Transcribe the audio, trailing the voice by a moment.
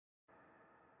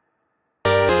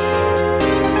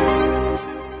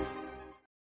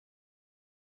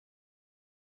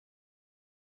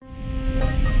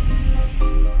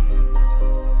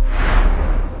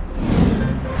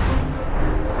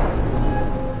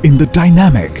In the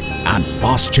dynamic and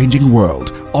fast-changing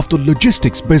world of the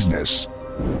logistics business,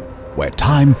 where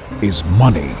time is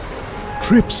money,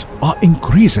 trips are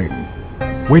increasing,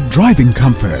 where driving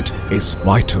comfort is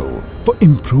vital for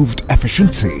improved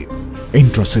efficiency,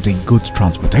 intracity goods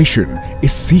transportation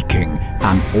is seeking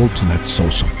an alternate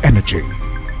source of energy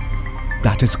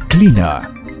that is cleaner,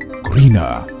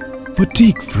 greener,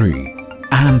 fatigue-free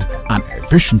and an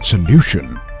efficient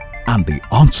solution. And the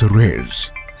answer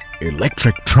is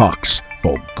electric trucks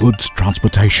for goods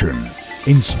transportation.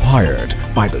 Inspired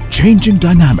by the changing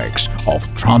dynamics of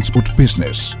transport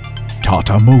business,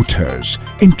 Tata Motors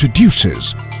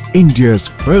introduces India's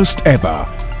first ever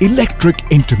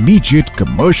electric intermediate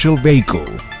commercial vehicle,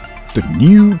 the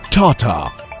new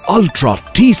Tata Ultra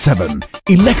T7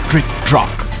 electric truck.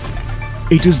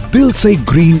 It is Dil Se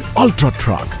Green Ultra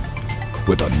Truck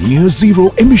with a near zero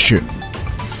emission,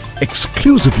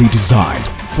 exclusively designed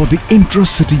for the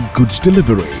intra-city goods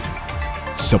delivery,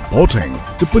 supporting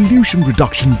the pollution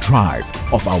reduction drive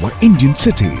of our Indian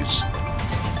cities.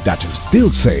 That is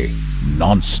Dil Se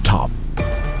non-stop,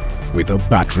 with a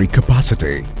battery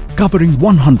capacity covering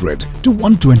 100 to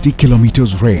 120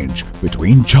 kilometers range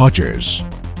between charges,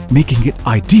 making it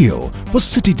ideal for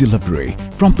city delivery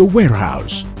from the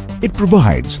warehouse. It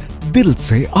provides Dil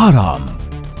Se Aaram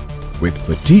with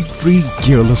fatigue-free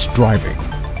gearless driving,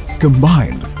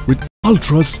 combined with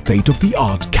ultra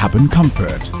state-of-the-art cabin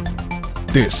comfort.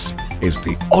 This is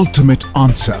the ultimate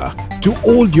answer to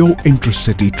all your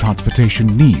intracity transportation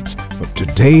needs for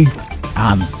today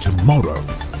and tomorrow.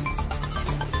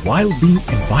 While being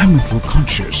environmental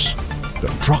conscious, the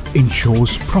truck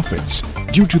ensures profits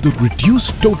due to the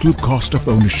reduced total cost of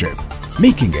ownership,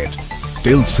 making it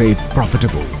Dil Se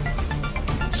profitable.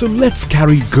 So let's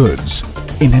carry goods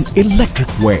in an electric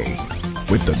way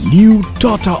with the new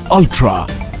Tata Ultra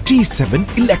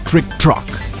T7 electric truck.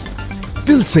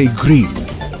 Dil Se Green,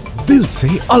 Dil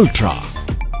Se Ultra.